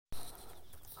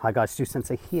Hi guys, Stu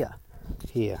Sensei here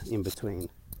in between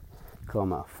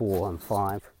comma 4 and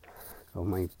 5 of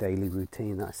my daily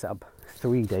routine that I set up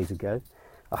 3 days ago.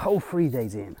 A whole 3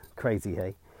 days in, crazy,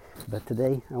 hey? But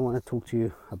today I want to talk to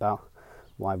you about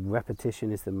why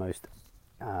repetition is the most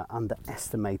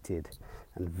underestimated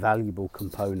and valuable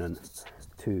component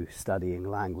to studying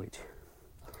language.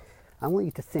 I want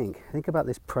you to think about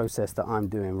this process that I'm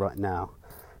doing right now.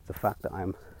 The fact that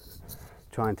I'm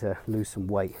trying to lose some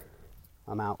weight.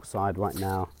 I'm outside right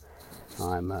now.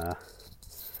 I'm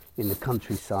in the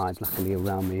countryside. Luckily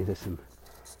around me there's some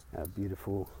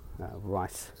beautiful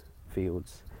rice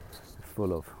fields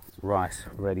full of rice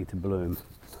ready to bloom.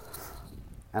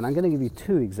 And I'm going to give you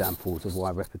 2 examples of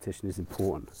why repetition is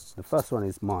important. The first one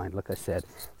is mine, like I said,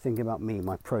 thinking about me,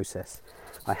 my process.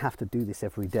 I have to do this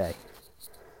every day.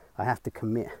 I have to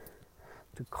commit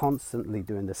to constantly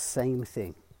doing the same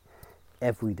thing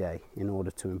every day in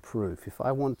order to improve. If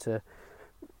I want to,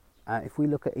 if we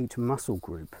look at each muscle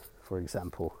group, for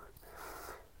example,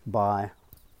 by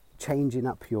changing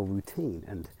up your routine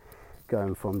and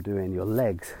going from doing your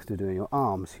legs to doing your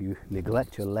arms, you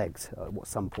neglect your legs at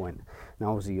some point. Now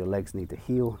obviously your legs need to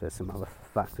heal, there's some other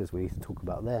factors we need to talk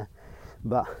about there,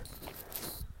 but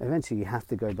eventually you have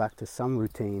to go back to some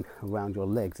routine around your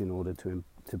legs in order to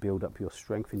build up your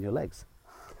strength in your legs.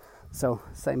 So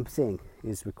same thing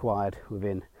is required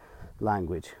within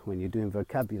language when you're doing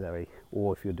vocabulary,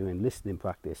 or if you're doing listening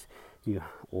practice,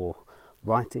 or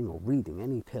writing or reading,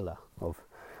 any pillar of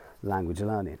language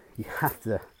learning. You have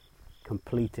to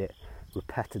complete it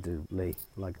repetitively,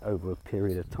 like over a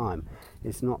period of time.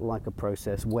 It's not like a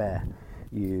process where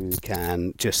you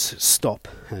can just stop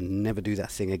and never do that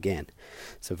thing again.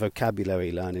 So vocabulary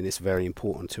learning is very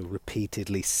important to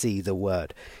repeatedly see the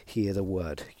word, hear the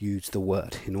word, use the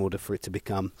word in order for it to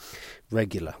become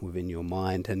regular within your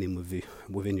mind and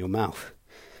within your mouth.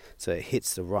 So it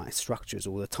hits the right structures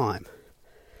all the time.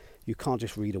 You can't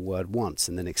just read a word once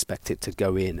and then expect it to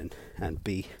go in and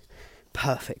be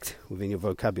perfect within your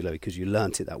vocabulary because you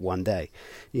learnt it that one day.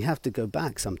 You have to go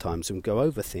back sometimes and go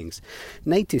over things.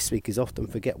 Native speakers often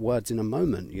forget words in a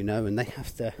moment, and they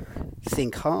have to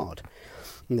think hard.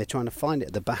 And they're trying to find it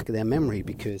at the back of their memory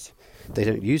because they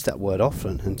don't use that word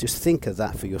often. And just think of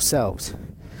that for yourselves.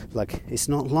 Like, it's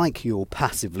not like you'll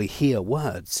passively hear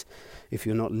words if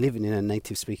you're not living in a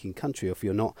native speaking country, or if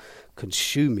you're not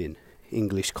consuming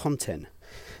English content.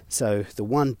 So the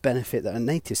one benefit that a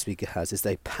native speaker has is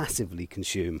they passively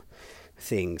consume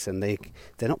things, and they're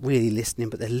not really listening,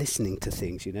 but they're listening to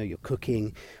things. You're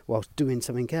cooking whilst doing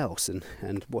something else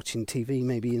and watching TV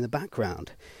maybe in the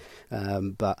background.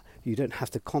 But you don't have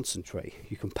to concentrate.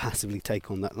 You can passively take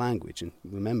on that language and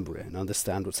remember it and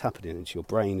understand what's happening, and your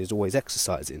brain is always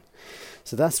exercising.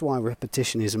 So that's why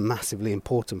repetition is massively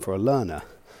important for a learner.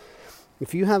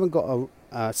 If you haven't got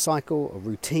a cycle, a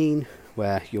routine,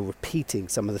 where you're repeating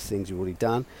some of the things you've already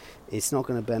done, it's not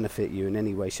going to benefit you in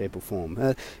any way, shape or form.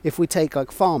 If we take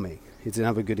like farming, it's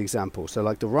another good example. So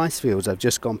like the rice fields I've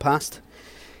just gone past,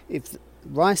 if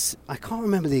rice, I can't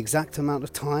remember the exact amount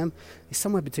of time, I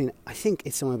think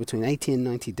it's somewhere between 80 and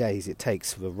 90 days it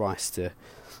takes for the rice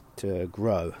to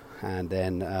grow and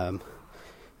then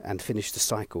and finish the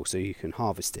cycle so you can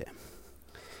harvest it.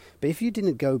 But if you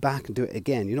didn't go back and do it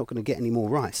again, you're not going to get any more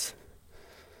rice.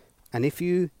 And if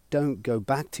you don't go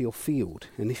back to your field,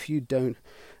 and if you don't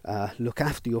look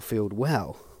after your field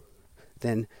well,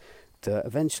 then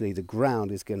eventually the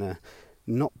ground is going to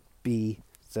not be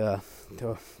the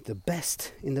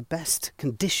best, in the best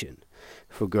condition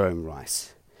for growing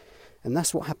rice. And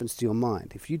that's what happens to your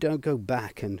mind. If you don't go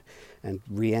back and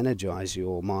re-energize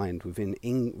your mind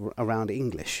around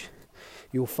English,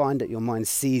 you'll find that your mind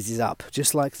seizes up,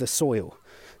 just like the soil.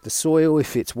 The soil,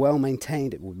 if it's well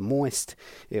maintained, it will be moist,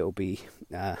 it will be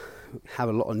have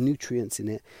a lot of nutrients in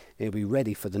it, it will be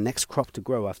ready for the next crop to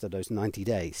grow after those 90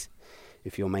 days,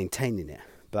 if you're maintaining it.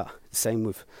 But the same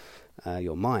with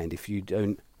your mind. If you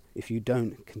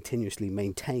don't continuously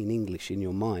maintain English in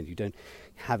your mind, you don't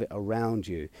have it around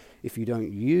you, if you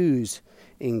don't use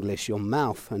English, your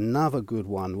mouth, another good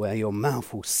one where your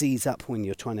mouth will seize up when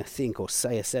you're trying to think or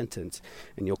say a sentence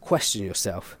and you'll question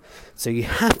yourself. So you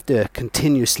have to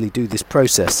continuously do this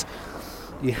process.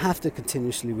 You have to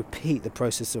continuously repeat the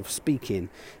process of speaking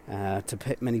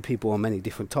to many people on many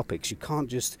different topics. You can't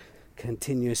just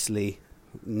continuously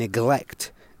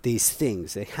neglect these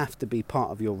things. They have to be part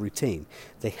of your routine.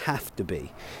 They have to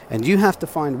be. And you have to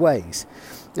find ways.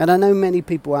 And I know many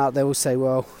people out there will say,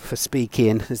 well, for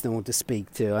speaking, there's no one to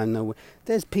speak to. I know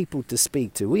there's people to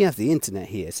speak to. We have the internet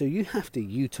here. So you have to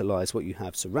utilize what you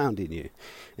have surrounding you.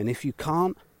 And if you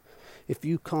can't,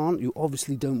 you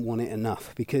obviously don't want it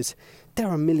enough, because there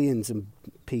are millions of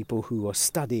people who are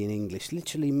studying English,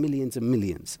 literally millions and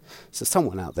millions. So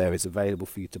someone out there is available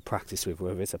for you to practice with,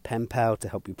 whether it's a pen pal to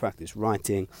help you practice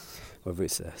writing, whether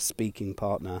it's a speaking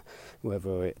partner,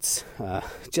 whether it's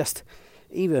just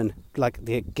even like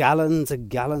the gallons and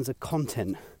gallons of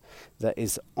content that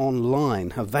is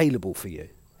online available for you.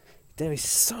 There is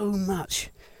so much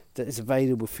that is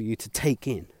available for you to take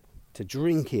in, to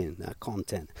drink in that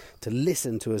content, to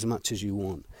listen to as much as you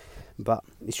want. But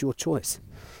it's your choice.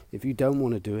 If you don't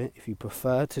want to do it, if you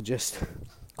prefer to just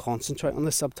concentrate on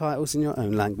the subtitles in your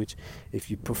own language, if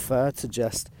you prefer to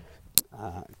just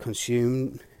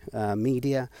consume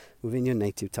media within your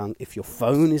native tongue, if your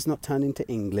phone is not turned into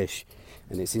English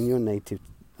and it's in your native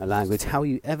language, how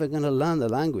are you ever going to learn the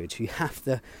language? You have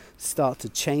to start to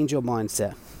change your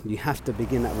mindset. You have to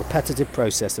begin that repetitive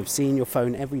process of seeing your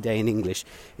phone every day in English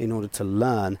in order to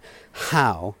learn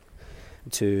how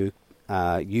to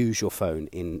use your phone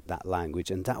in that language,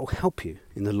 and that will help you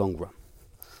in the long run.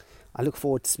 I look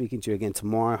forward to speaking to you again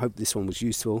tomorrow. I hope this one was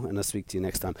useful, and I'll speak to you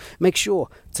next time. Make sure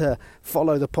to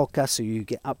follow the podcast so you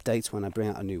get updates when I bring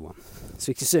out a new one.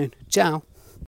 Speak to you soon. Ciao.